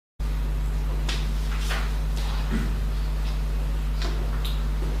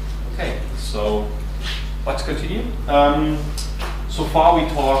So let's continue. So far we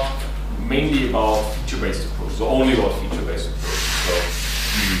talked mainly about feature-based approaches, so only about feature-based approaches. So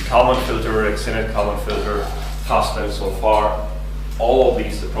the Kalman filter, extended Kalman filter, fastband so far, all of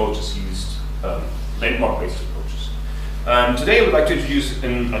these approaches used landmark-based approaches. Today I would like to introduce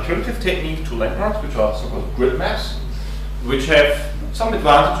an alternative technique to landmarks, which are so-called grid maps, which have some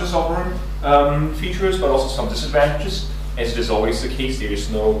advantages over features, but also some disadvantages. As it is always the case, there is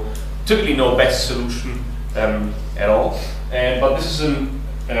typically no best solution at all. But this is a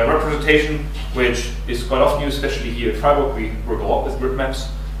representation which is quite often used, especially here at Freiburg. We work a lot with grid maps.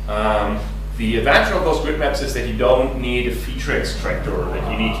 The advantage of those grid maps is that you don't need a feature extractor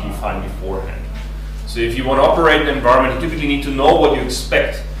that you need to define beforehand. So if you want to operate in an environment, you typically need to know what you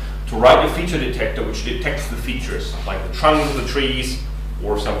expect to write a feature detector which detects the features, like the trunks of the trees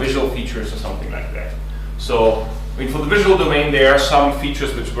or some visual features or something like that. So I mean, for the visual domain, there are some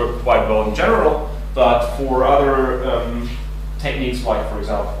features which work quite well in general, but for other techniques, like for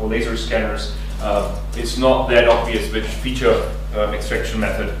example for laser scanners, it's not that obvious which feature extraction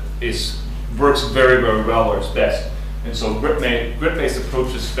method works very, very well or is best. And so grid-based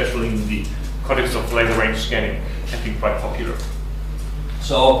approaches, especially in the context of laser range scanning, have been quite popular.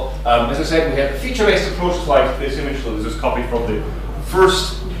 So as I said, we have feature-based approaches like this image. So this is copied from the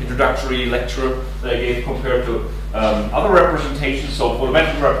first introductory lecture that I gave compared to other representations. So for the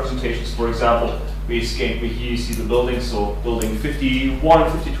metric representations, for example, here you see the buildings, so building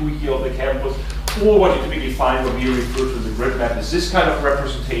 51, 52 here on the campus, or what you typically find when we refer to the grid map is this kind of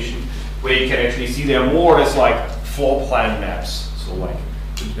representation where you can actually see there more or less like floor plan maps. So like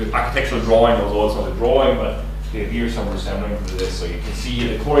the architectural drawing, although it's not a drawing, but here's some resemblance to this. So you can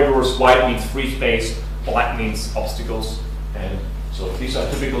see the corridors, white means free space, black means obstacles, and so these are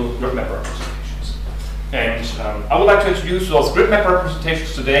typical grid map representations. And I would like to introduce those grid map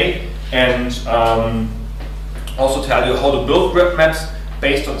representations today, and also tell you how to build grid maps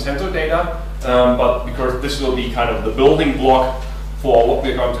based on sensor data, but because this will be kind of the building block for what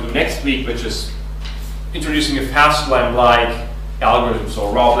we're going to do next week, which is introducing a FastLAM-like algorithm, so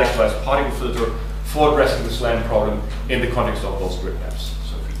a raw black glass particle filter for addressing the SLAM problem in the context of those grid maps.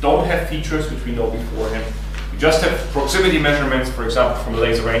 So if we don't have features which we know beforehand, we just have proximity measurements, for example, from a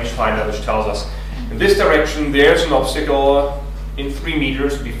laser rangefinder, which tells us in this direction there's an obstacle in 3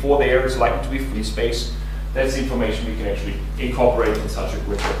 meters, before there is likely to be free space. That's the information we can actually incorporate in such a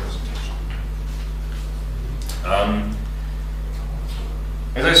grid representation.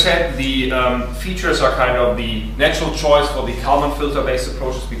 As I said, the features are kind of the natural choice for the Kalman filter-based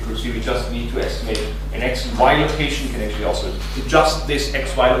approaches, because here we just need to estimate an x and y location. You can actually also adjust this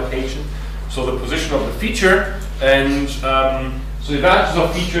x-y location, so the position of the feature. And so the advantage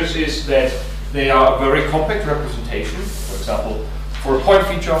of features is that they are a very compact representation. For example, for a point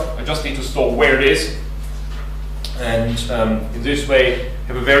feature, I just need to store where it is, and in this way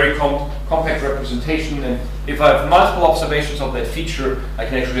have a very compact representation. And if I have multiple observations of that feature, I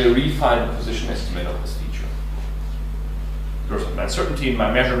can actually refine the position estimate of this feature. There's an uncertainty in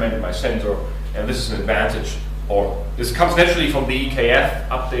my measurement in my sensor, and this is an advantage. Or this comes naturally from the EKF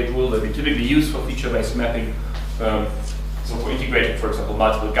update rule that we typically use for feature-based mapping. So for integrating, for example,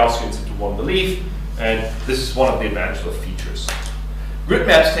 multiple Gaussians into one belief, and this is one of the advantages of features. Grid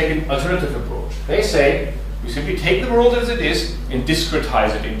maps take an alternative approach. They say we simply take the world as it is and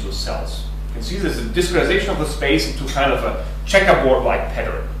discretize it into cells. You can see this is a discretization of the space into kind of a checkerboard-like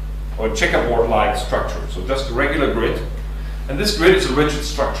pattern, or a checkerboard-like structure. So just a regular grid. And this grid is a rigid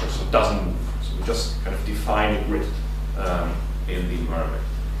structure, so it doesn't move. So we just kind of define a grid in the environment.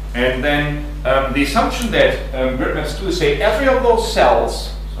 And then the assumption that grid maps do is say every of those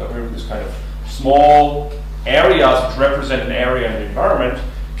cells, so every this kind of small areas which represent an area in the environment,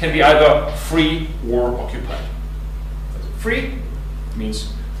 can be either free or occupied. Free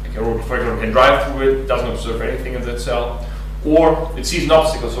means a road, for example, can drive through it, doesn't observe anything in that cell, or it sees an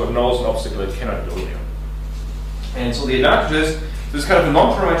obstacle, so it knows an obstacle, it cannot go there. And so the advantage is this is kind of a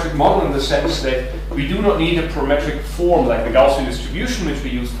non-parametric model in the sense that we do not need a parametric form like the Gaussian distribution, which we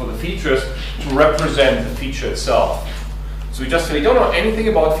use for the features, to represent the feature itself. So we just say we don't know anything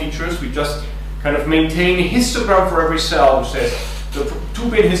about features, we just kind of maintain a histogram for every cell which says the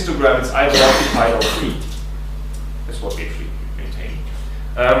 2-bin histogram is either occupied or free. That's what we actually maintain.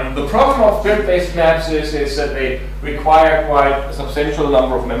 The problem of grid-based maps is that they require quite a substantial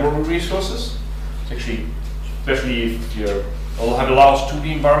number of memory resources. It's actually, especially if you have a large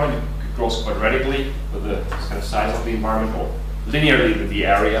 2D environment, it grows quite radically with the kind of size of the environment, or linearly with the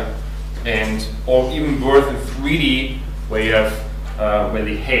area, and or even worse in 3D, where you have where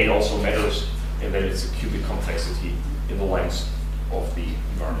the height also matters, and then it's a cubic complexity in the length of the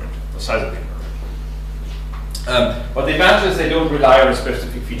environment, the size of the environment. But the advantage is they don't rely on a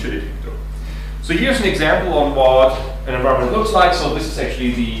specific feature detector. So here's an example on what an environment looks like. So this is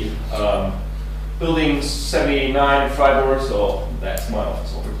actually the building 79 in Freiburg, so that's my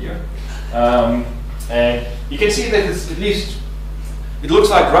office over here. And you can see that it's at least, it looks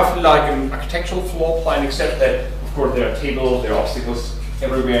like roughly like an architectural floor plan, except that, of course, there are tables, there are obstacles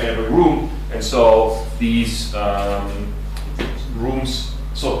everywhere in every room, and so these rooms,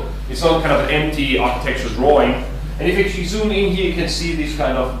 so it's not kind of an empty architectural drawing. And if you zoom in here, you can see these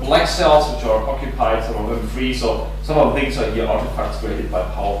kind of black cells which are occupied, some of them free. So some of the things are here artifacts created by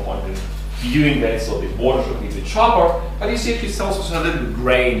PowerPoint and viewing that, so the border should be a bit sharper. But you see actually cells which are a little bit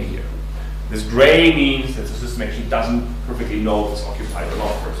gray in here. This gray means that the system actually doesn't perfectly know if it's occupied or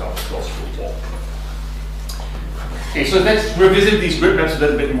not, for example, close to a wall. Okay, so let's revisit these grid maps a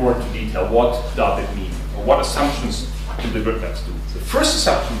little bit more into detail. What does it mean? Or what assumptions do the grid maps do? The first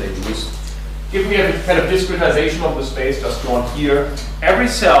assumption they do is, if we have a kind of discretization of the space just drawn here, every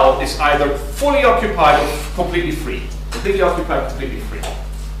cell is either fully occupied or completely free. Completely occupied, completely free.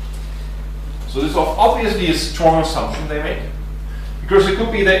 So this is obviously a strong assumption they make. Because it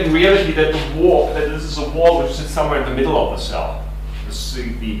could be that in reality that this is a wall which sits somewhere in the middle of the cell.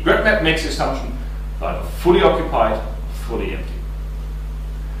 The grid map makes the assumption either fully occupied, fully empty.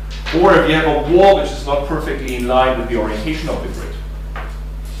 Or if you have a wall which is not perfectly in line with the orientation of the grid,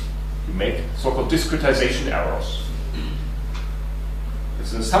 you make so-called discretization errors.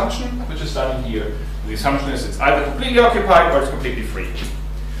 It's an assumption which is done here. The assumption is it's either completely occupied or it's completely free.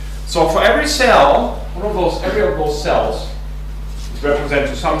 So for every cell, every of those cells is represented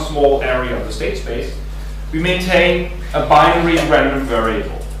to some small area of the state space, we maintain a binary random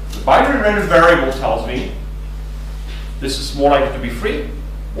variable. The binary random variable tells me this is more likely to be free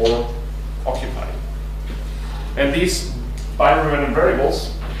or occupied. And these binary random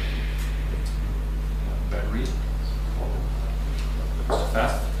variables,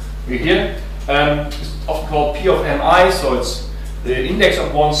 we're here, it's often called P of Mi, so it's the index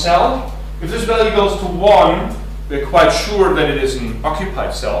of one cell. If this value goes to 1, we're quite sure that it is an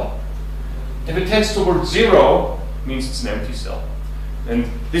occupied cell. If it tends towards 0, it means it's an empty cell. And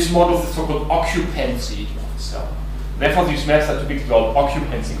this models the so-called occupancy of the cell. Therefore, these maps are typically called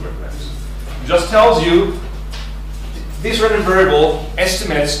occupancy grid maps. It just tells you this random variable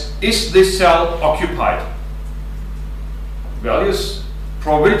estimates, is this cell occupied? Values,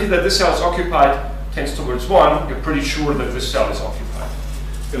 probability that this cell is occupied tends towards 1, you're pretty sure that this cell is occupied.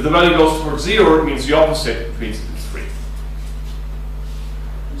 If the value goes towards 0, it means the opposite, it means it's free.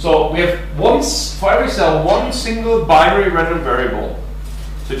 So we have for every cell, one single binary random variable.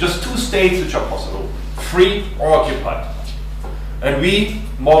 So just two states which are possible, free or occupied. And we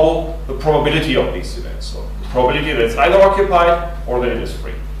model the probability of these events. So the probability that it's either occupied or that it is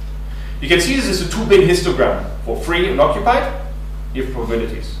free. You can see this is a 2-bin histogram for free and occupied. You have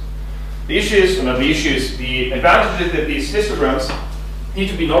probabilities. The issue is, or not the issue is, the advantage is that these histograms need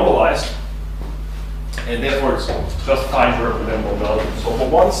to be normalized, and therefore it's just fine to represent more values. So for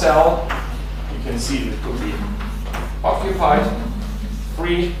one cell, you can see that it could be occupied,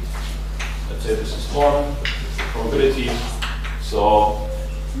 free. Let's say this is 1, the probability. So,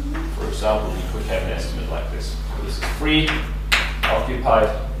 for example, we could have an estimate like this. So this is free, occupied,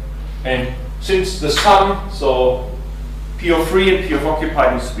 and since the sum, so P of free and P of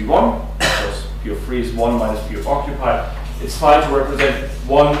occupied needs to be 1, because P of free is 1 minus P of occupied. It's fine to represent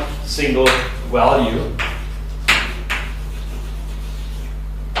one single value,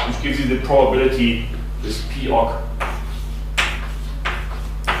 which gives you the probability this P occ,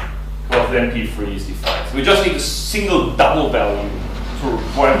 because then P free is defined. So we just need a single double value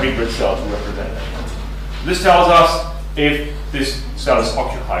for every grid cell to represent that. This tells us if this cell is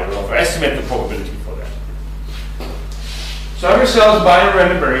occupied or not, or estimate the probability for that. So every cell is a binary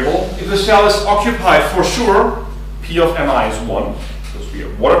random variable. If the cell is occupied for sure, P of Mi is 1, because we are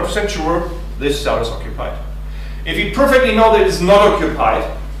 100% sure this cell is occupied. If we perfectly know that it is not occupied,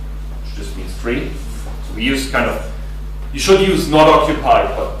 which just means free, so we use kind of, you should use not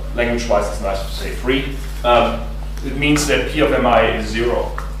occupied, but language-wise it's nice to say free. It means that P of Mi is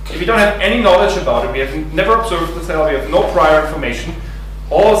 0. If we don't have any knowledge about it, we have never observed the cell, we have no prior information,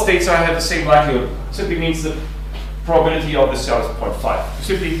 all states have the same likelihood, simply means the probability of the cell is 0.5. We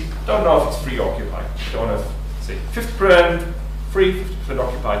simply don't know if it's free or occupied. We don't have, say, 50% free, 50%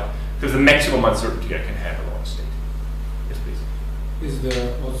 occupied, because the maximum uncertainty I can handle on a state. Yes, please. Is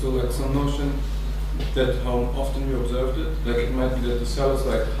there also like some notion that how often you observed it? Like it might be that the cell is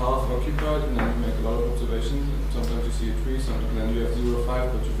like half occupied and then you make a lot of observations, and sometimes you see a 3, sometimes then you have 0,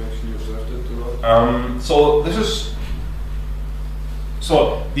 5, but you've actually observed it a lot. So this is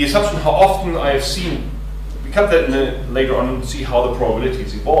So the assumption how often I have seen, we come that later on and see how the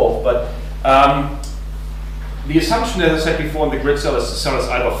probabilities evolve, but the assumption, as I said before, in the grid cell is the cell is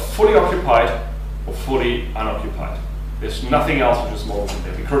either fully occupied or fully unoccupied. There's nothing else which is more than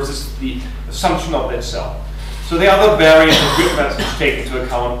there, because this is the assumption of that cell. So there are other variants of grid maps which take into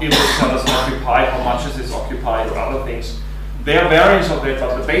account if the cell is occupied, how much is it occupied, or other things. There are variants of that,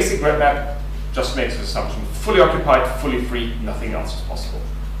 but the basic grid map just makes the assumption fully occupied, fully free, nothing else is possible.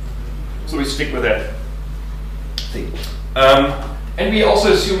 So we stick with that thing. And we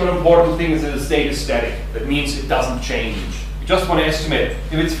also assume an important thing is that the state is static. That means it doesn't change. We just want to estimate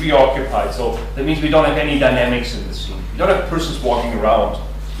if it's free or occupied. So that means we don't have any dynamics in the scene. We don't have persons walking around,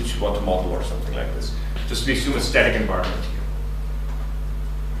 which we want to model or something like this. Just we assume a static environment here.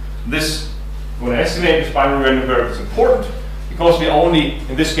 This, when I estimate this binary random variable is important because we only,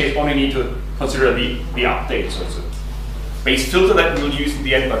 in this case, only need to consider the update. So it's a base filter that we'll use in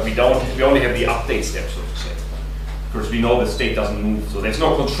the end, but we only have the update step, so to say. Because we know the state doesn't move. So there's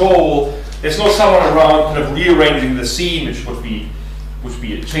no control, there's no someone around kind of rearranging the scene, which would be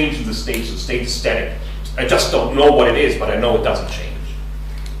a change in the state, so the state is static. I just don't know what it is, but I know it doesn't change.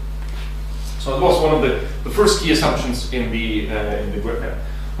 So it was one of the first key assumptions in the grid map.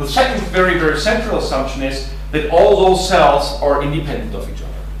 The second very, very central assumption is that all those cells are independent of each other.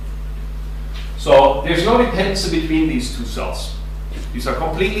 So there's no dependency between these two cells. These are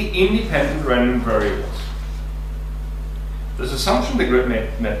completely independent random variables. This assumption the grid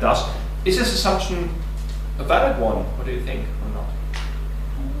map does, is this assumption a valid one? What do you think, or not?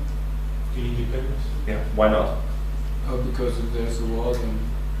 The independence? Yeah, why not? Because if there's a wall, then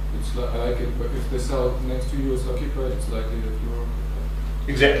it's like it, but if the cell next to you is occupied, it's likely that you're occupied.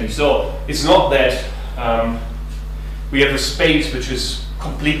 Exactly. So it's not that we have a space which is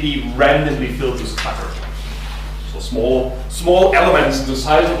completely randomly filled with clutter. So small elements in the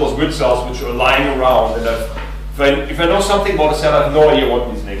size of those grid cells which are lying around, and if I know something about a cell, I have no idea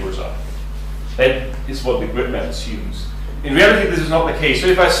what these neighbors are. That is what the grid map assumes. In reality, this is not the case. So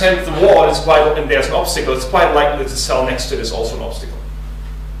if I send the wall, and there's an obstacle, it's quite likely that the cell next to it is also an obstacle.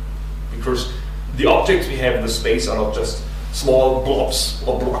 Because the objects we have in the space are not just small blobs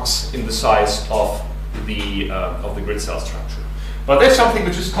or blocks in the size of the grid cell structure. But that's something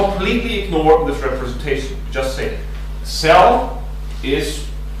which is completely ignored in this representation. Just say cell is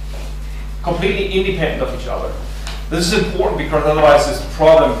completely independent of each other. This is important because otherwise this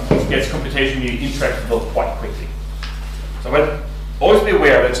problem gets computationally intractable quite quickly. So but always be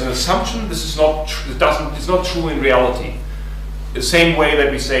aware that it's an assumption. This is not it's not true in reality. The same way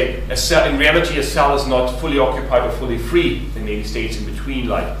that we say a cell, in reality a cell is not fully occupied or fully free. There may be states in between,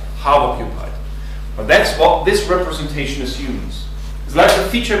 like half occupied. But that's what this representation assumes. It's like the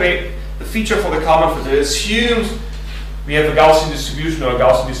feature for the common filter. It assumes we have a Gaussian distribution, or a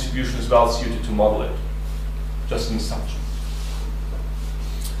Gaussian distribution is well suited to model it. Just an assumption.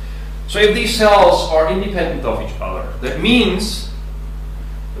 So if these cells are independent of each other, that means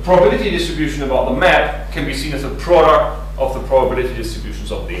the probability distribution about the map can be seen as a product of the probability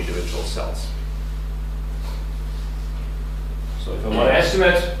distributions of the individual cells. So if I want to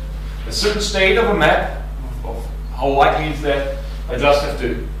estimate a certain state of a map, of how likely is that, I just have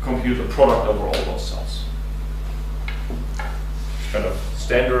to compute a product over all those cells. Kind of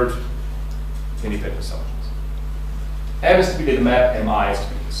standard independent assumptions. M is to be the map, Mi is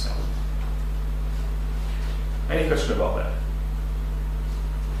to be the cell. Any question about that?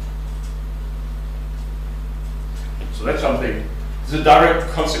 So that's something, it's a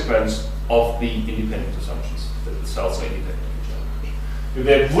direct consequence of the independent assumptions, that the cells are independent of each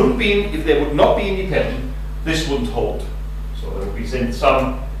other. If they would not be independent, this wouldn't hold. So there would be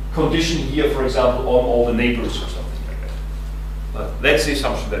some condition here, for example, on all the neighbors or something like that. But that's the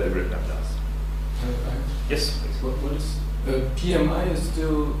assumption that the grid map does. Yes, please. What is PMI is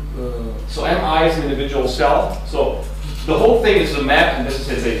still? So MI is an individual cell. So the whole thing is a map, and this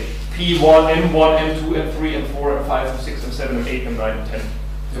is a P1, M1, M2, M3, M4, M5, M6, M7, M8, M9, M10.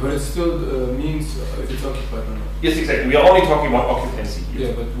 Yeah, but it still means if it's occupied or not. Yes, exactly. We are only talking about occupancy here.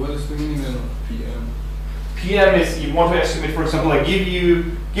 Yeah, but what is the meaning then of PM? PM is you want to estimate, for example, like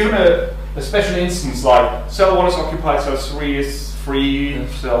given a special instance like cell 1 is occupied, cell 3 is free, yeah.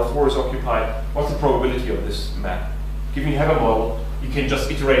 Cell 4 is occupied. What's the probability of this map? Given you have a model, you can just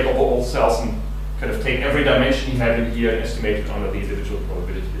iterate over all cells and kind of take every dimension you have in here and estimate it under the individual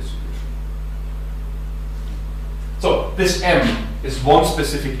probability distribution. So this M is one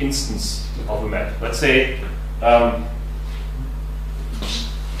specific instance of a map. Let's say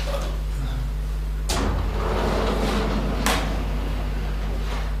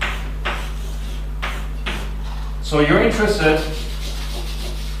so you're interested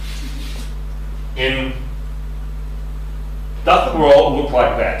in, does the world look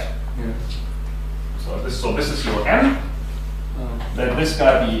like that? Yeah. So this is your M. Then this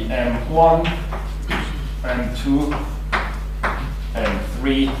guy be M1, M2,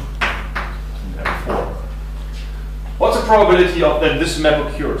 M3, and M4. What's the probability of that this map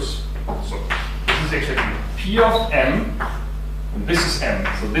occurs? So this is actually P of M, and this is M.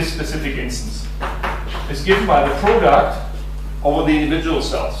 So this specific instance is given by the product over the individual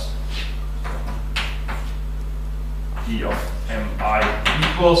cells. P of Mi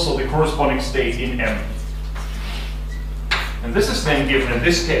equals, so the corresponding state in M. And this is then given in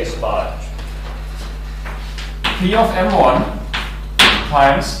this case by P of M1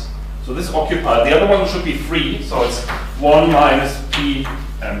 times, so this is occupied, the other one should be free, so it's 1 minus P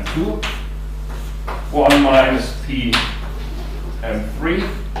M2, 1 minus P M3,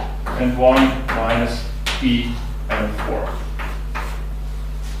 and 1 minus P M4.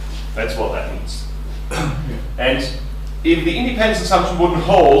 That's what that means. And if the independence assumption wouldn't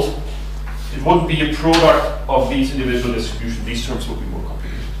hold, it wouldn't be a product of these individual distributions. These terms would be more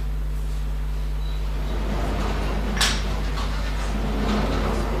complicated.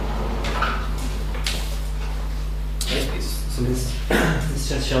 Yes, please. So this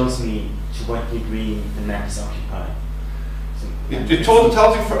just shows me to what degree the map is occupied. So It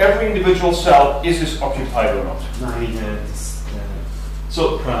tells you for every individual cell, is this occupied or not? No, I mean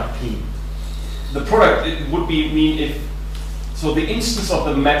So product P. the product, it would mean if, so the instance of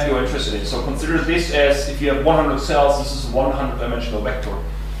the map you're interested in. So consider this as, if you have 100 cells, this is a 100-dimensional vector. You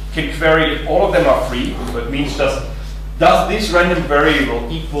can query if all of them are free, so it means does this random variable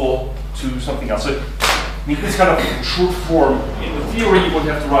equal to something else? So I mean, this kind of true form, in the theory you would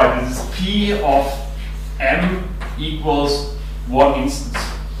have to write this is P of M equals one instance.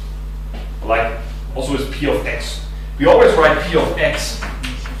 Like also is P of X. We always write P of X,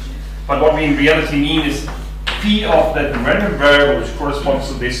 but what we in reality mean is P of that random variable which corresponds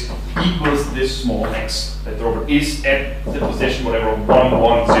to this equals this small x that there is at the position whatever 1,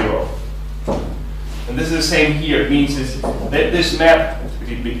 1, 0. And this is the same here. It means is that this map,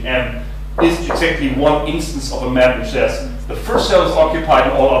 big M, is exactly one instance of a map which says the first cell is occupied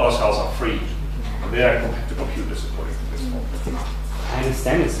and all other cells are free. And then I have to compute this according to this formula. I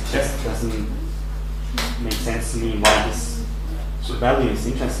understand this. It just doesn't make sense to me why this value is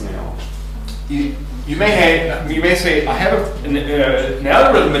interesting at all. You may say, I have an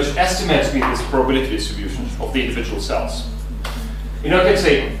algorithm which estimates me this probability distribution of the individual cells. And I can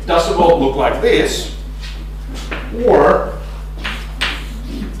say, does the world look like this? Or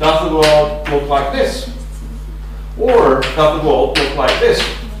does the world look like this? Or does the world look like this?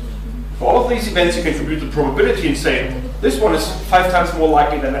 For all of these events, you can compute the probability and say, this one is 5 times more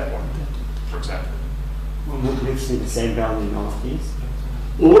likely than that one, for example. Well, would we see the same value in all of these?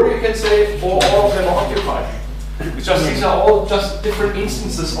 Or you can say, all of them are occupied. It's just, these are all just different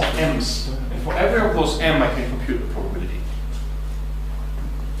instances of m's. And for every of those m, I can compute the probability.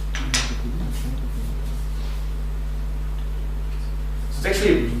 So it's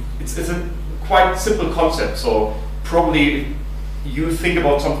actually, it's a quite simple concept. So probably you think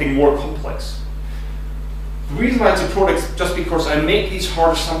about something more complex. The reason why it's a product is just because I make these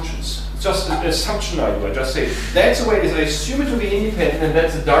hard assumptions. It's just an assumption I do. I just say, that's the way it is. I assume it to be independent, and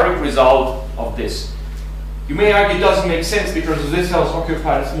that's a direct result of this. You may argue it doesn't make sense because if this cell is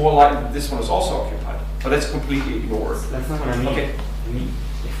occupied, it's more likely that this one is also occupied. But that's completely ignored. That's not what I mean. Okay. I mean,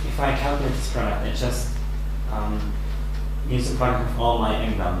 if I calculate this product, I just use the product of all my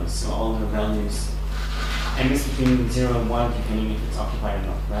m values. So all the values, m is between 0 and 1, depending if it's occupied or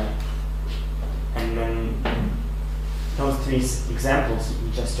not, right? And then those 3 examples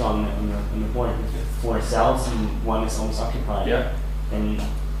you just draw on the board with 4 cells and 1 is always occupied. Yeah. Then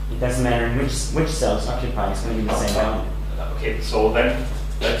it doesn't matter which cell is occupied, it's going to be the same value. Okay, so then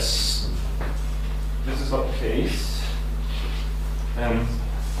this is not the case.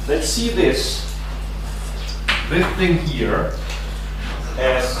 Let's see this thing here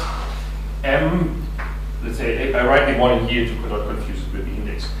as m. Let's say I write the 1 in here to not confuse it with the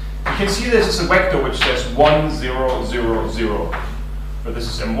index. You can see this as a vector which says 1, 0, 0, 0. But this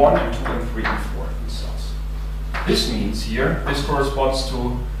is M1, M2, M3, M4 in these cells. This means here, this corresponds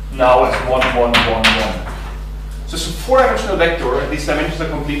to now as 1, 1, 1, 1. So it's a 4-dimensional vector, and these dimensions are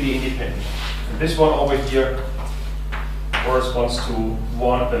completely independent. And this one over here corresponds to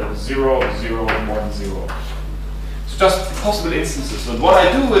 0, 0, 1, 0. So just possible instances. So what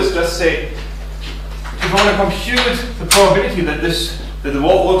I do is just say, if you want to compute the probability that the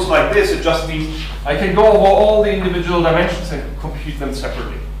world looks like this, it just means I can go over all the individual dimensions and compute them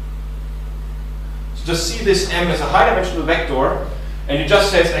separately. So just see this m as a high-dimensional vector, And it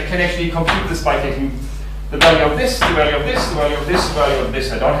just says I can actually compute this by taking the value of this, the value of this, the value of this, the value of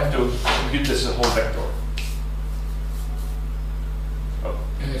this. I don't have to compute this a whole vector. Oh.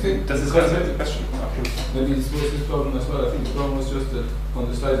 I think Does this answer the question? Okay. maybe this was this problem as well. I think the problem was just that on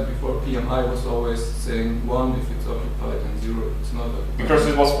the slides before, PMI was always saying 1 if it's occupied and 0 if it's not occupied. Because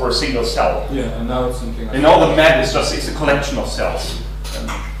it was for a single cell. Yeah, and now it's something like And now the map is just, it's a collection of cells.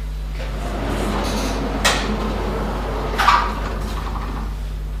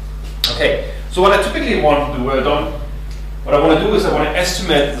 Okay, so what I typically want to do, what I want to do is I want to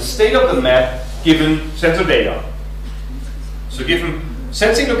estimate the state of the map given sensor data. So given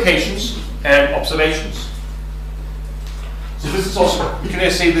sensing locations and observations. So this is also, you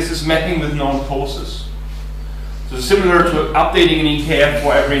can say this is mapping with known poses. So similar to updating an EKF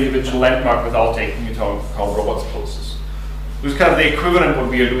for every individual landmark without taking into account robots' poses. This is kind of the equivalent what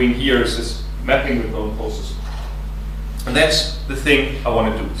we are doing here is this mapping with known poses. And that's the thing I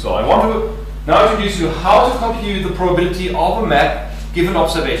want to do. So I want to now introduce you how to compute the probability of a map given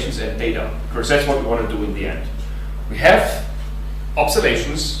observations and data, because that's what we want to do in the end. We have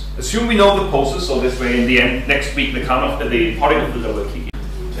observations, assume we know the poses, so this way in the end, next week the count of the particle filter will kick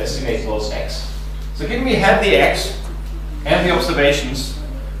in to estimate those x. So given we have the x and the observations,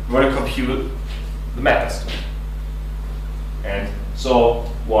 we want to compute the map estimate. And so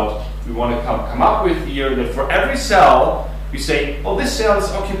what we want to come up with here, that for every cell, we say, oh, this cell is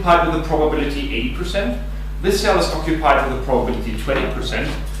occupied with a probability 80%, this cell is occupied with a probability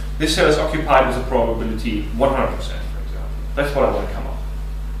 20%, this cell is occupied with a probability 100%, for example. That's what I want to come up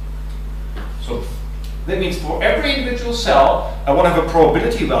with. So that means for every individual cell, I want to have a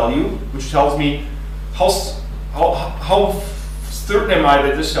probability value, which tells me how certain am I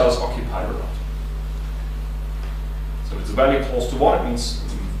that this cell is occupied or not. So if it's a value close to 1, it means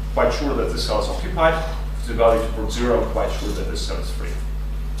I'm quite sure that this cell is occupied. If it's a value towards 0, I'm quite sure that this cell is free.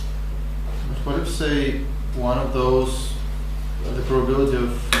 What if, say, one of those, the probability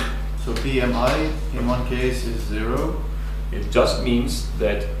of, so PMI in one case is 0? It just means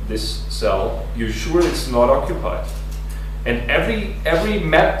that this cell, you're sure it's not occupied. And every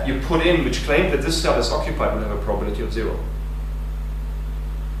map you put in which claims that this cell is occupied will have a probability of 0.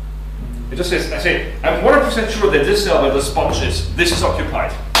 It just says, I say, I'm 100% sure that this cell where the sponge is, this is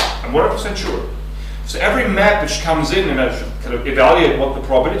occupied. I'm 100% sure. So every map which comes in, and I should kind of evaluate what the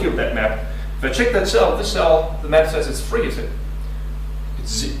probability of that map. If I check that cell, this cell, the map says it's free,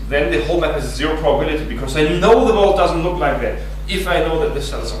 then the whole map has 0 probability because I know the world doesn't look like that if I know that this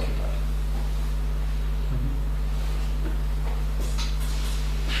cell is occupied.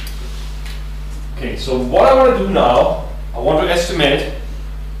 Okay, so what I want to do now, I want to estimate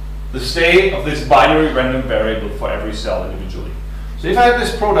the state of this binary random variable for every cell individually. So if I have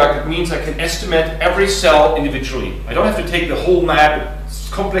this product, it means I can estimate every cell individually. I don't have to take the whole map,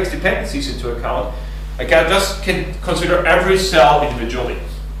 complex dependencies into account. I just can consider every cell individually.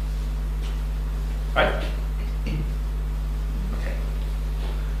 Right? Okay.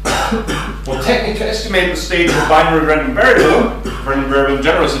 Well, technically, to estimate the state of a binary random variable in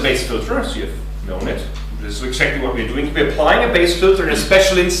general is a base filter, so you've known it. This is exactly what we're doing. We're applying a base filter in a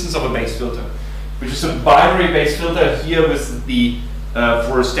special instance of a base filter, which is a binary base filter here with the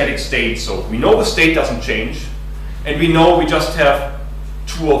for a static state. So we know the state doesn't change, and we know we just have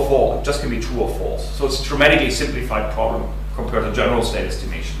true or false. It just can be true or false. So it's a dramatically simplified problem compared to general state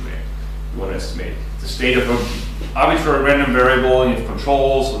estimation, where you want to estimate the state of an arbitrary random variable, you have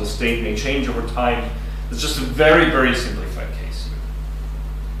controls, so the state may change over time. It's just a very, very simplified case.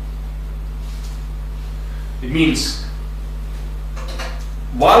 It means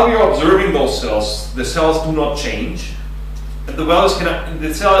while we are observing those cells, the cells do not change, and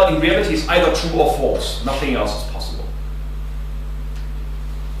the cell in reality is either true or false. Nothing else is possible.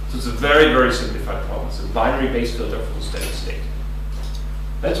 So it's a very, very simplified problem. It's a binary base filter for the steady state.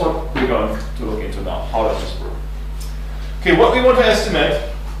 That's what we're going to look into now. How does this work? Okay, what we want to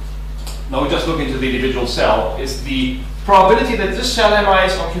estimate, now we just look into the individual cell, is the probability that this cell MI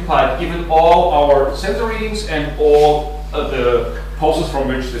is occupied given all our sensor readings and all the poses from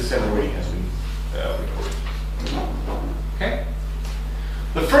which this sensor reading has been recorded. Okay?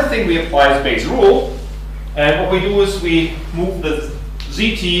 The first thing we apply is Bayes' rule, and what we do is we move the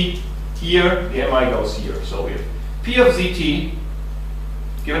ZT here, the MI goes here. So we have P of ZT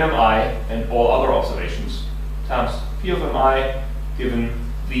given MI and all other observations times P of MI given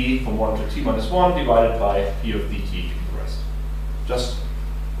V from 1 to T minus 1 divided by P of DT given the rest. Just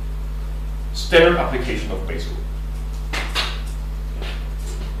standard application of Bayes' rule.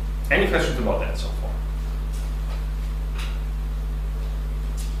 Any questions about that so far?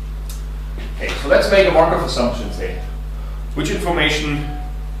 Okay, so let's make a Markov assumption, say. which information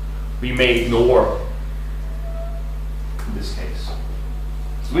we may ignore in this case.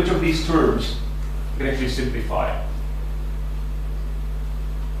 So which of these terms can actually simplify?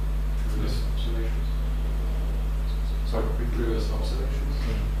 Previous observations. Sorry? Previous observations.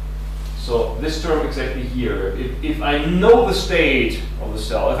 So this term exactly here, if I know the state of the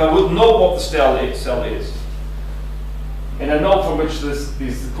cell, if I would know what the cell is, and I know from which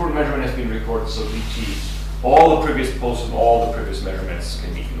this current measurement has been recorded, so VT, all the previous pulses and all the previous measurements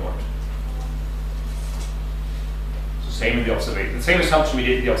can be ignored. So same in the observation, the same assumption we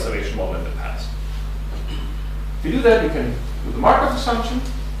did in the observation model in the past. If you do that, you can do the Markov assumption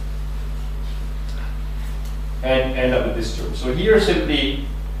and end up with this term. So here simply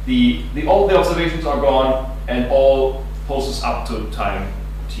all the observations are gone and all pulses up to time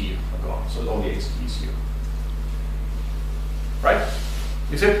t are gone. So only xt is here. Right?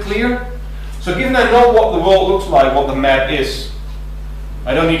 Is it clear? So given I know what the world looks like, what the map is,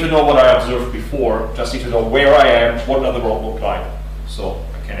 I don't need to know what I observed before, just need to know where I am, what does the world look like. So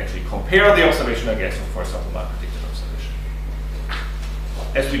I can actually compare the observation against, for example, my predicted observation.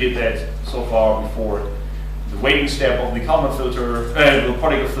 As we did that so far before, the weighting step of the Kalman filter, the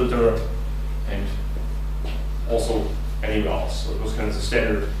particle filter, and also anywhere else. So those kinds of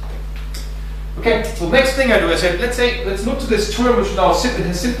standard. Okay, so the next thing I do, I said, let's look to this term which now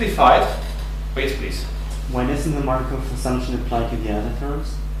has simplified. Wait, please. Why doesn't the Markov assumption apply to the other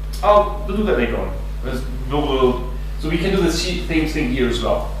terms? We'll do that later on. So we can do the same thing here as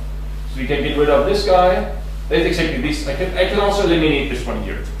well. So we can get rid of this guy. That's exactly this. I can also eliminate this one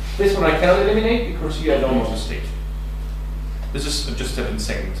here. This one I cannot eliminate because here I don't want to state. This is just a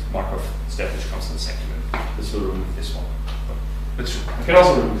second Markov step which comes in a second. This will remove this one. But I can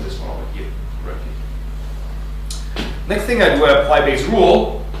also remove this one over here directly. Next thing I do, I apply Bayes'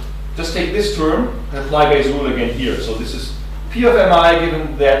 rule. Just take this term and apply Bayes' rule again here. So this is P of mi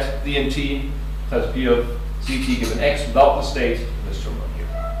given that d and t times P of ct given x without the state in this term right here.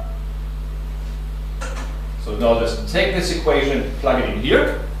 So now just take this equation, plug it in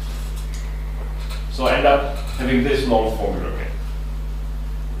here. So I end up having this long formula again.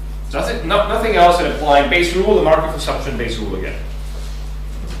 Nothing else than applying Bayes' rule, the Markov assumption, Bayes' rule again.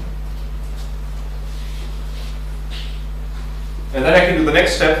 And then I can do the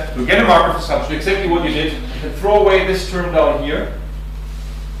next step to get a Markov assumption, exactly what you did. I can throw away this term down here,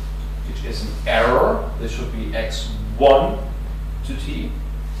 which is an error. This should be x1 to t.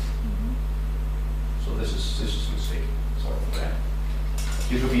 So this is a mistake. Sorry for that.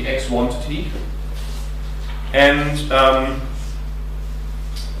 This would be x1 to t. And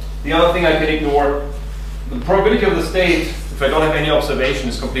the other thing I can ignore, the probability of the state, if I don't have any observation,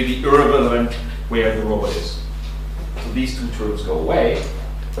 is completely irrelevant where the robot is. So these two terms go away,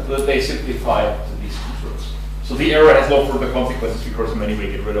 but they simplify to these two terms. So the error has no further consequences because I'm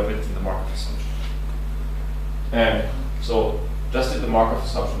anyway get rid of it in the Markov assumption. And so just in the Markov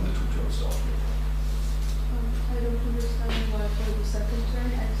assumption, the two terms down here. I don't understand why for the second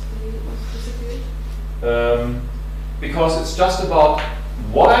term xt was disappeared. Because it's just about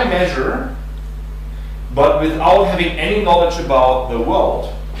what I measure, but without having any knowledge about the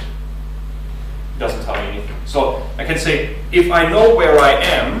world. It doesn't tell me anything. So I can say, if I know where I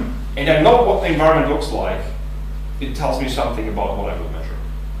am, and I know what the environment looks like, it tells me something about what I will measure.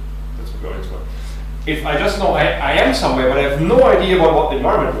 That's what we're going to it. If I just know I am somewhere, but I have no idea about what the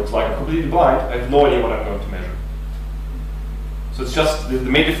environment looks like, I'm completely blind, I have no idea what I'm going to measure. So it's just, the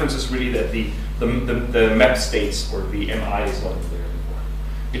main difference is really that the map states, or the MI is not there anymore.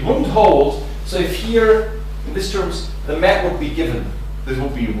 It wouldn't hold, so if here, in this terms, the map would be given, this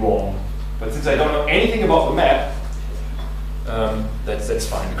would be wrong. But since I don't know anything about the map, that's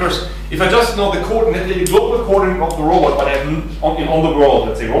fine. Because if I just know the coordinate, the global coordinate of the robot, but I have on the world,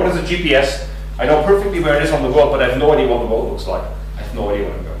 let's say, robot has a GPS, I know perfectly where it is on the world, but I have no idea what the world looks like. I have no idea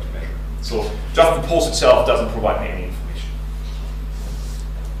what I'm going to measure. So just the pulse itself doesn't provide me any information.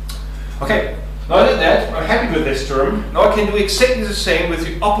 Okay, now I did that, I'm happy with this term. Now I can do exactly the same with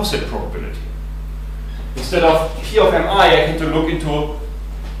the opposite probability. Instead of P of mi, I can look into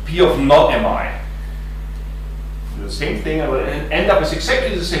P of not mi. Do the same thing, I will end up with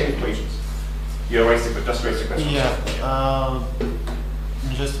exactly the same equations. You just raised the question. Yeah,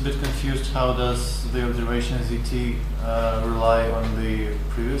 I'm just a bit confused. How does the observation ZT rely on the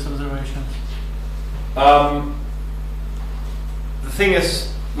previous observations? The thing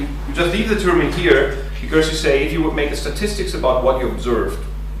is, we just leave the term in here because you say if you would make the statistics about what you observed,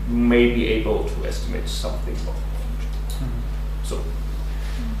 you may be able to estimate something about the future. So,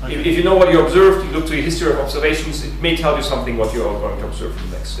 if you know what you observed, you look to your history of observations, it may tell you something what you are going to observe in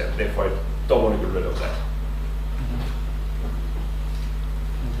the next step. Therefore, I don't want to get rid of that.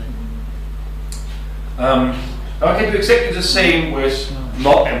 Now I can do exactly the same with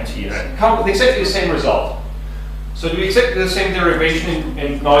not empty, and come with exactly the same result. So do exactly the same derivation,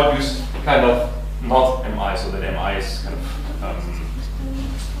 and now use kind of not mi, so that mi is kind of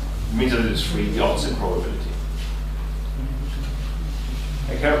means that it is free, the opposite probability.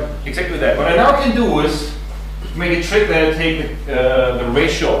 I can exactly that. What I now can do is make a trick that I take the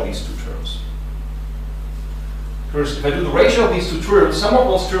ratio of these two terms. First, if I do the ratio of these two terms, some of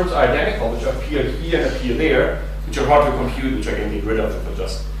those terms are identical, which appear here and appear there, which are hard to compute, which I can get rid of if I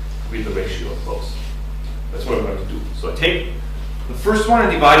just read the ratio of both. That's what I'm going to do. So I take the first one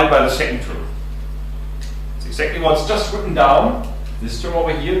and divide it by the second term. It's exactly what's just written down. This term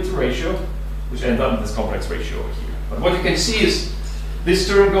over here is the ratio, which ends up in this complex ratio over here. But what you can see is this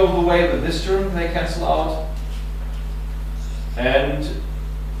term goes away with this term, they cancel out. And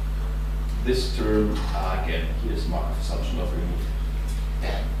this term, again, here's Markov assumption of remove.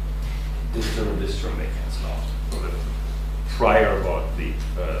 And this term, they cancel out. So the prior about the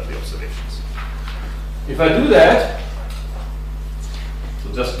observations. If I do that,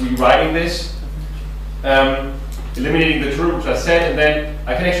 so just rewriting this, eliminating the term which I said, and then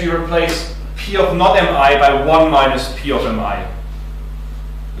I can actually replace P of not mi by 1 minus P of mi.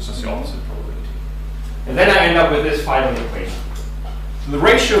 This is the opposite probability. And then I end up with this final equation. So the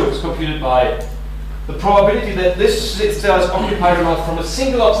ratio is computed by the probability that this cell is occupied or not from a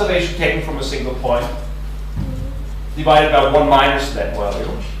single observation taken from a single point, divided by 1 minus that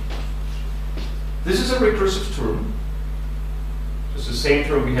value. This is a recursive term. It's the same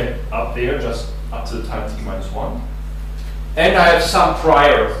term we had up there, just up to the time t minus 1. And I have some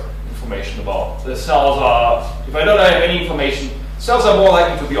prior information about the cells are, if I don't have any information, cells are more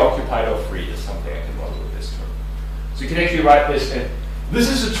likely to be occupied or free is something I can model with this term. So you can actually write this, and this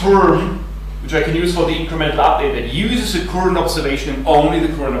is a term which I can use for the incremental update that uses the current observation and only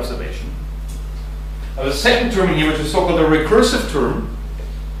the current observation. Now the second term in here, which is so-called a recursive term,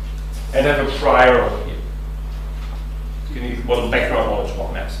 and I have a prior over here. You can use model background knowledge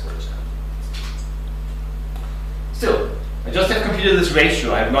about maps, for example. Still, I just have computed this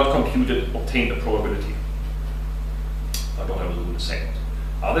ratio. I have not obtained the probability. I don't have to do in a second.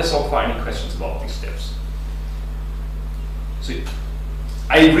 Are there so far any questions about these steps? See,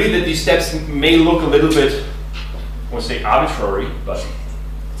 I agree that these steps may look a little bit, I want to say arbitrary, but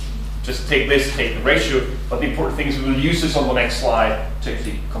just take this, take the ratio. But the important thing is we will use this on the next slide to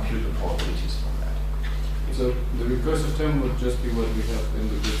actually compute the probabilities from that. So the recursive term would just be what we have in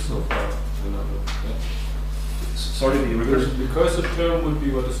the grid so far. Sorry, the recursive term would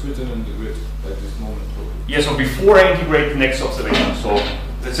be what is written in the grid at this moment. Yeah, so before I integrate the next observation. So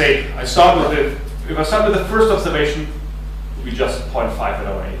let's say I start with if I start with the first observation, it would be just 0.5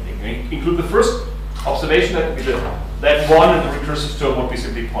 without anything. Include the first observation, that would be that one, and the recursive term would be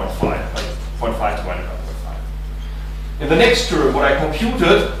simply 0.5, like 0.5 divided by 0.5. In the next term, what I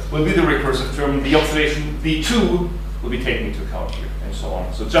computed will be the recursive term. The observation V2 will be taken into account here, and so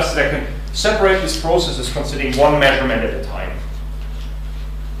on. So just that I can separate these processes considering one measurement at a time.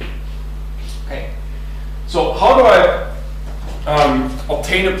 Okay. So how do I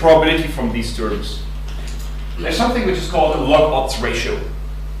obtain a probability from these terms? There's something which is called a log odds ratio.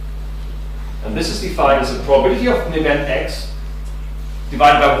 And this is defined as the probability of an event x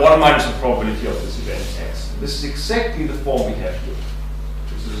divided by 1 minus the probability of this event x. And this is exactly the form we have here.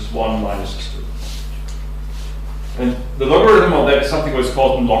 This is 1 minus this term. And the logarithm of that is something which is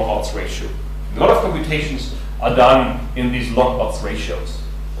called a log odds ratio. A lot of computations are done in these log odds ratios.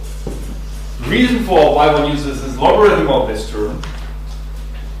 The reason for why one uses this logarithm of this term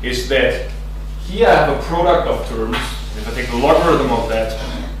is that here I have a product of terms. If I take the logarithm of that,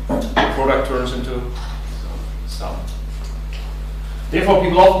 the product turns into sum. Therefore,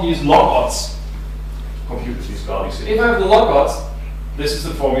 people often use log odds to compute these values. And if I have the log odds, this is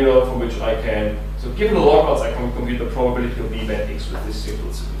the formula for which I can. So given the log odds, I can compute the probability of the event x with this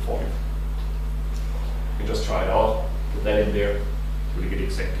simple formula. You can just try it out, put that in there, to get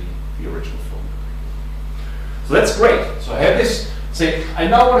exactly the original formula. So that's great. So I have this. Say I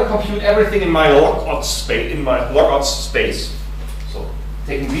now want to compute everything in my log odds space. So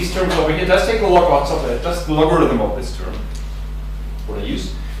taking these terms over here, just take the log odds of it, just the logarithm of this term. What I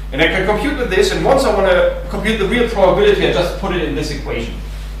use, and I can compute with this. And once I want to compute the real probability, I just put it in this equation.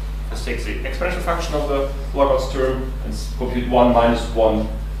 Just take the exponential function of the log odds term and compute 1 minus 1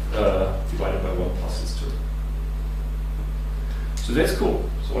 divided by 1 plus this term. So that's cool.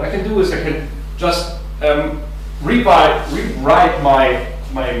 So what I can do is I can just rewrite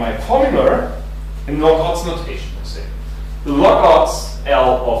my formula in log odds notation. Let's say the log odds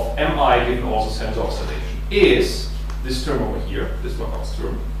L of mi given also sensor observation is this term over here, this log odds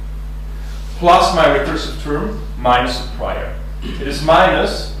term, plus my recursive term minus the prior. It is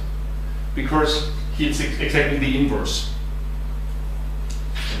minus because it's exactly the inverse.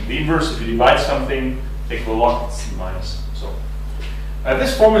 And the inverse, if you divide something, take the log, it's c minus. So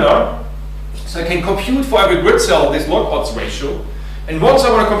this formula, so I can compute for every grid cell this log odds ratio. And once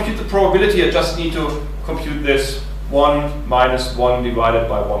I want to compute the probability, I just need to compute this 1 minus 1 divided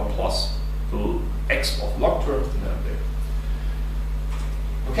by 1 plus the x of log term. And then I'm there.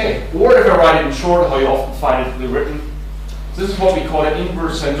 Okay, or if I write it in short, how you often find it written, this is what we call an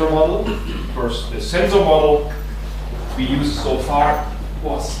inverse sensor model. First, the sensor model we used so far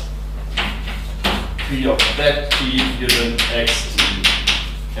was P of that T given X T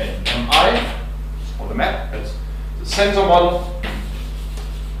and MI for the map. That's the sensor model.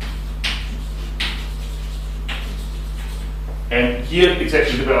 And here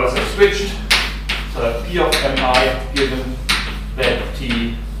exactly the values are switched. So that P of MI given that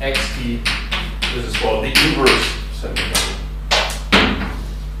T X T. This is called the inverse sensor model.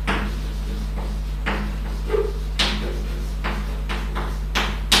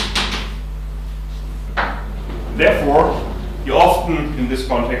 Therefore, you often, in this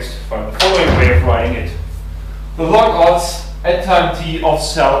context, find the following way of writing it. The log odds at time t of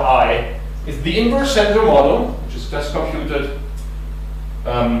cell I is the inverse sensor model, which is just computed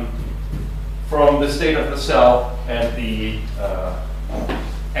from the state of the cell and the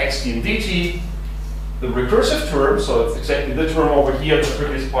xt and dt, the recursive term, so it's exactly the term over here at the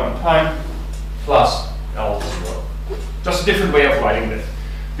previous point in time, plus L0. Just a different way of writing this.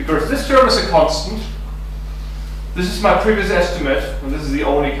 Because this term is a constant, this is my previous estimate, and this is the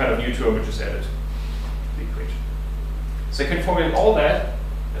only kind of new term which is added to the equation. So I can formulate all that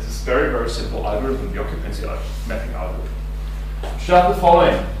as this very, very simple algorithm, the occupancy mapping algorithm. Start the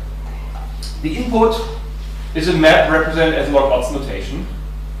following. The input is a map represented as log odds notation.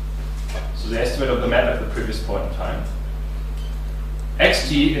 So the estimate of the map at the previous point in time.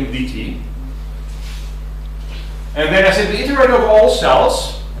 xt and dt. And then I said the iterator of all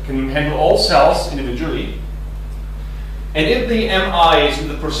cells. I can handle all cells individually. And if the MI is in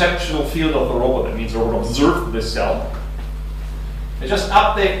the perceptual field of the robot, that means the robot observed this cell, I just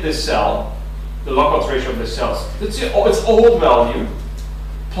update this cell, the log odds ratio of this cell. It's its old value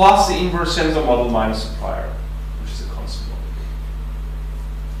plus the inverse sensor model minus the prior, which is a constant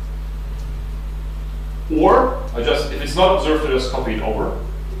model. Or I just, if it's not observed, I just copy it over.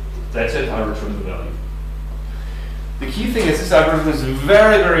 That's it, I return the value. The key thing is this algorithm is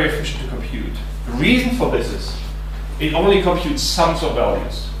very, very efficient to compute. The reason for this is it only computes sums of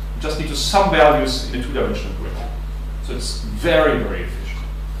values. You just need to sum values in a two-dimensional grid. So it's very, very efficient.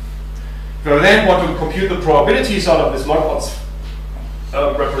 If I then want to compute the probabilities out of this log odds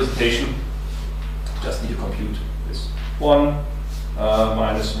representation, just need to compute this 1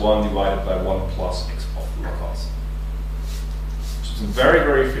 minus 1 divided by 1 plus x of the log odds. So it's a very,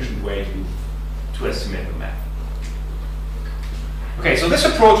 very efficient way to estimate the map. Okay, so this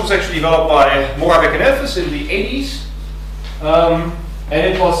approach was actually developed by Moravec and Elfes in the 80s.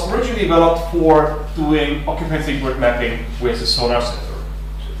 And it was originally developed for doing occupancy grid mapping with a sonar sensor.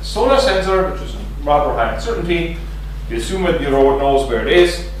 So the sonar sensor, which is rather high uncertainty, you assume that the robot knows where it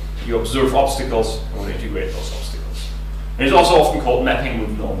is, you observe obstacles, and we integrate those obstacles. And it's also often called mapping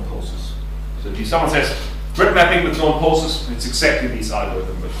with known poses. So if someone says grid mapping with known poses, it's exactly these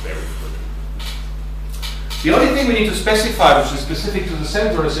algorithms which they refer to. The only thing we need to specify, which is specific to the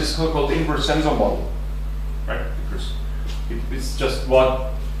sensor, is this so-called inverse sensor model, right? Because it's just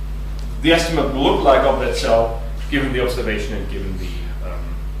what the estimate will look like of that cell, given the observation and given the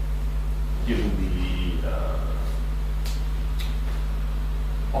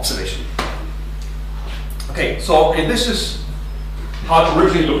observation. Okay, so and this is how it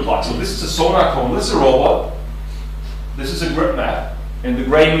originally looked like. So this is a sonar cone, this is a robot, this is a grid map, and the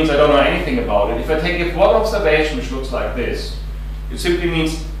gray means I don't know anything about it. If I take one observation which looks like this, it simply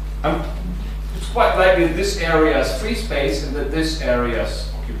means it's quite likely that this area is free space and that this area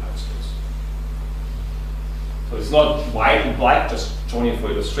is occupied space. So it's not white and black, just showing it for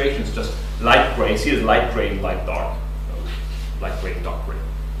illustration, it's just light gray. See, it's light gray and light dark. Light gray and dark gray.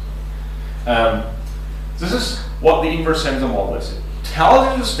 This is what the inverse sensor model is. It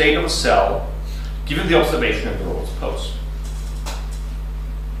tells you the state of a cell given the observation and the robot's pose.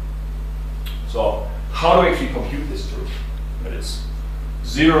 So how do we actually compute this term? That is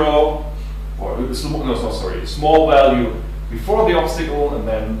 0, or a small value before the obstacle, and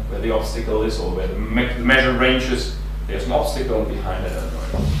then where the obstacle is, or where the measured range is, there's an obstacle behind it.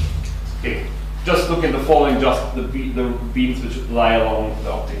 Okay, just look in the following, just the beams which lie along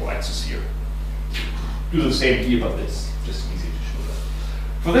the optical axis here. Do the same here, but it's just easy to show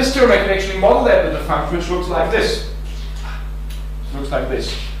For this term, I can actually model that with a function which looks like this. Looks like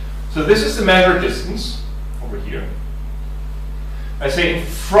this. So this is the measured distance over here. I say in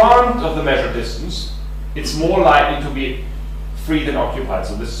front of the measured distance, it's more likely to be free than occupied.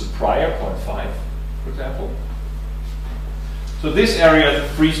 So this is a prior 0.5, for example. So this area is a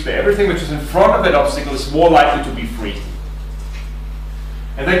free space. Everything which is in front of that obstacle is more likely to be free.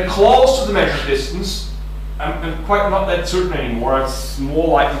 And then close to the measured distance, I'm quite not that certain anymore. It's more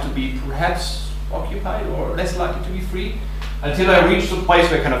likely to be perhaps occupied or less likely to be free, until I reach the place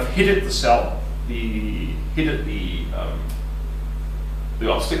where I kind of hit the cell, the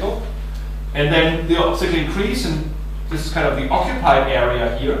obstacle, and then the obstacle increase, and this is kind of the occupied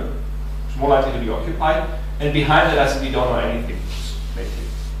area here. It's more likely to be occupied, and behind that I simply don't know anything. Just make it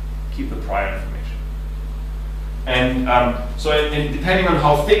keep the prior information. And and depending on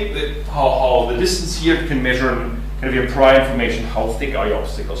how thick, how the distance here can measure kind of your prior information. How thick are your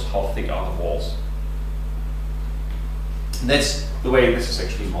obstacles? How thick are the walls? And that's the way this is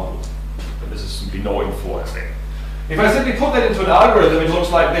actually modeled. And this is simply knowing for, I think. If I simply put that into an algorithm, it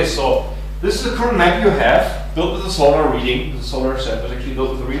looks like this. So this is the current map you have, built with a sonar reading. The sonar set was actually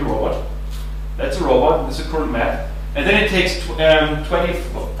built with a real robot. That's a robot. This is a current map. And then it takes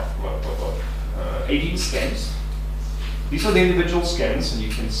 18 scans. These are the individual scans, and you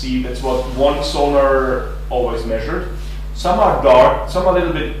can see that's what one sonar always measured. Some are dark, some are a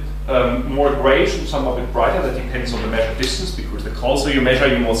little bit more grayish, and some are a bit brighter. That depends on the measured distance, because the closer you measure,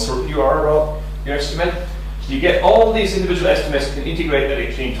 the more certain you are about your estimate. You get all these individual estimates, you can integrate that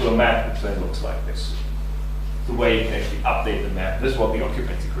actually into a map, which then looks like this. The way you can actually update the map. This is what the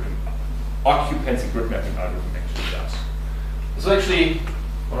occupancy grid mapping algorithm actually does. This is actually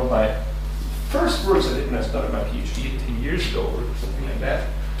one of my first works I did when I started my PhD 10 years ago, or something like that.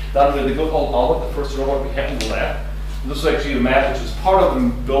 Done with the good old Albert, the first robot we had in the lab. And this is actually a map which is part of the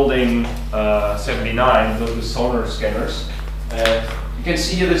building 79, the sonar scanners. You can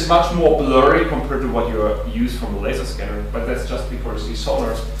see here it's much more blurry compared to what you use from a laser scanner, but that's just because these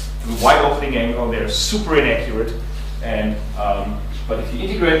sonars have a wide opening angle, they're super inaccurate, and but if you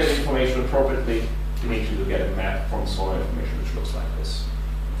integrate that information appropriately, you can actually get a map from sonar information which looks like this.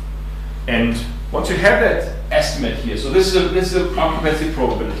 And once you have that estimate here, so this is a occupancy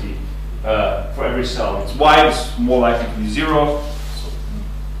probability for every cell. It's white is more likely to be 0. So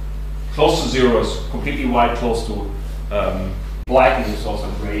close to 0 is completely white, close to black, and there's also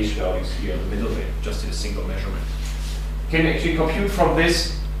grayish values here in the middle of it, just in a single measurement. You can actually compute from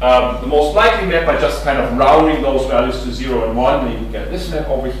this the most likely map by just kind of rounding those values to 0 and 1, and you can get this map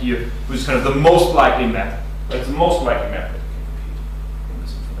over here, which is kind of the most likely map. That's the most likely map.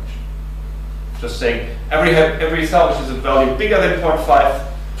 Just saying every cell which is a value bigger than 0.5,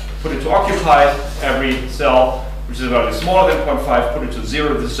 put it to occupied. Every cell which is a value smaller than 0.5, put it to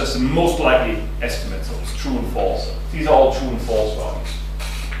 0. This is just the most likely estimate, so it's true and false. These are all true and false values.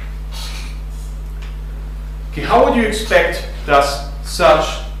 Okay, how would you expect does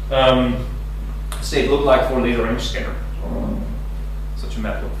such state look like for a laser range scanner? Such a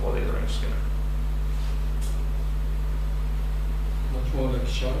map look for a laser range scanner? Much more like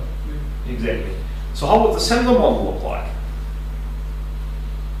sharp. Exactly. So how would the sensor model look like?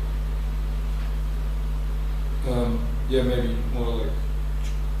 Yeah, maybe more like.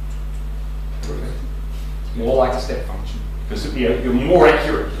 More like a step function. Because you're more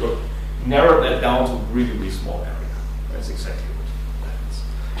accurate. You narrow that down to a really, really small area. That's exactly what happens.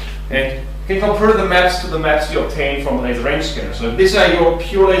 And you can compare the maps to the maps you obtain from a laser range scanner. So if these are your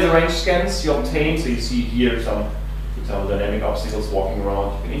pure laser range scans you obtain, so you see here some dynamic obstacles walking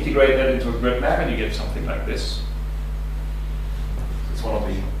around. You can integrate that into a grid map and you get something like this. It's one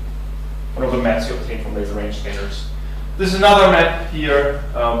of the maps you obtain from laser range scanners. This is another map here,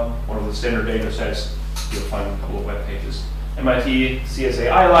 one of the standard data sets. You'll find a couple of web pages. MIT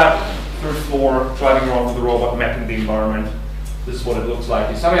CSAI lab, 3rd floor, driving around with the robot, mapping the environment. This is what it looks like.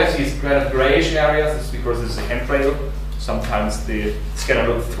 You sometimes see kind of grayish areas. This is because this is a handrail. Sometimes the scanner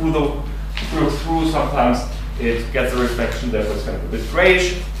looks through. Sometimes it gets a reflection, therefore it's kind of a bit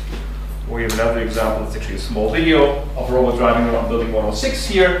grayish. Or you have another example, it's actually a small video of a robot driving around building 106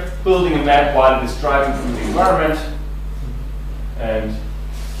 here, building a map while it is driving through the environment. And you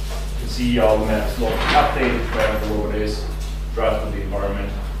can see how the map is not updated where the robot is, drives through the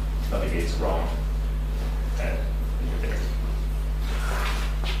environment, navigates around, and you're there.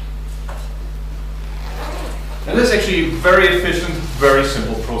 And this is actually a very efficient, very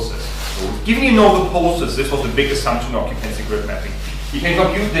simple process. Given you know the poses, this was the big assumption of occupancy grid mapping. You can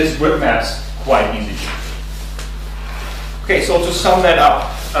compute these grid maps quite easily. Okay, so to sum that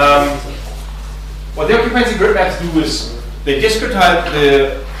up, what the occupancy grid maps do is they discretized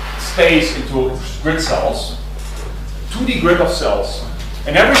the space into grid cells, 2D grid of cells,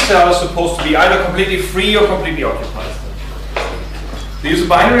 and every cell is supposed to be either completely free or completely occupied. They use a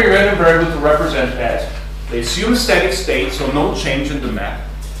binary random variable to represent that. They assume a static state, so no change in the map,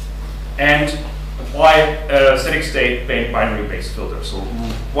 and apply a static state binary based filter, so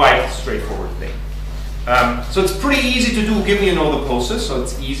quite straightforward thing. So it's pretty easy to do given you know the process, so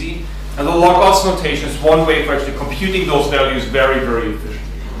it's easy. And the log odds notation is one way for actually computing those values very, very efficiently.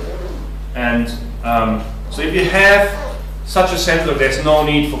 And so if you have such a sensor, there's no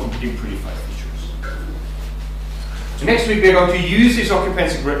need for computing predefined features. So next week we're going to use these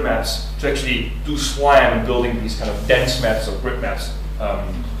occupancy grid maps to actually do SWAM and building these kind of dense maps or grid maps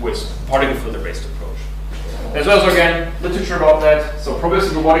with particle filter based approach. As well as again, literature about that. So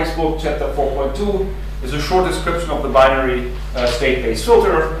Progressive Robotics book, chapter 4.2, is a short description of the binary state-based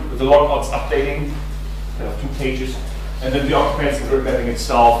filter with the log odds updating, kind of 2 pages. And then the occupancy grid mapping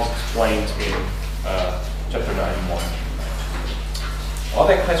itself is explained in chapter 9.1. Are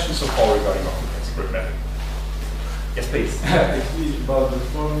there questions so far regarding occupancy grid mapping? Yes, please. Actually, about the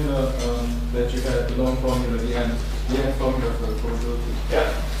formula that you had, the long formula, the end formula for the probability. Yeah.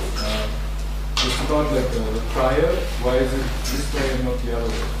 It's about like the prior. Why is it this way and not the other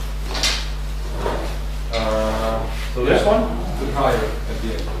way? So this one? The prior at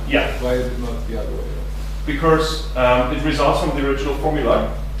the end. Yeah. Why is it not the other way? Because it results from the original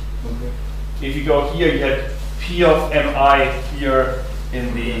formula. Okay. If you go here, you had P of Mi here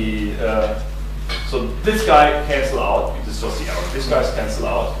in the, so this guy cancel out, this is just the error, this guy's cancel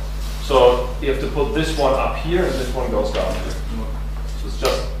out. So you have to put this one up here and this one goes down here. So it's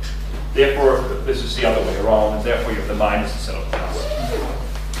just, therefore this is the other way around, and therefore you have the minus instead of plus.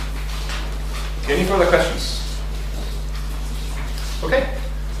 Okay, any further questions? Okay,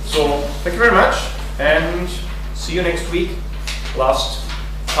 so thank you very much, and see you next week, last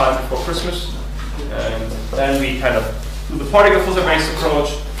time before Christmas. And then we kind of do the particle filter based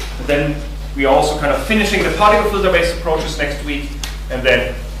approach, and then we are also kind of finishing the particle filter based approaches next week, and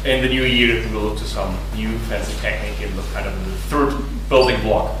then in the new year we will look to some new fancy technique in the kind of the third building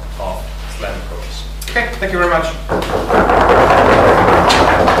block of SLAM approaches. Okay, thank you very much.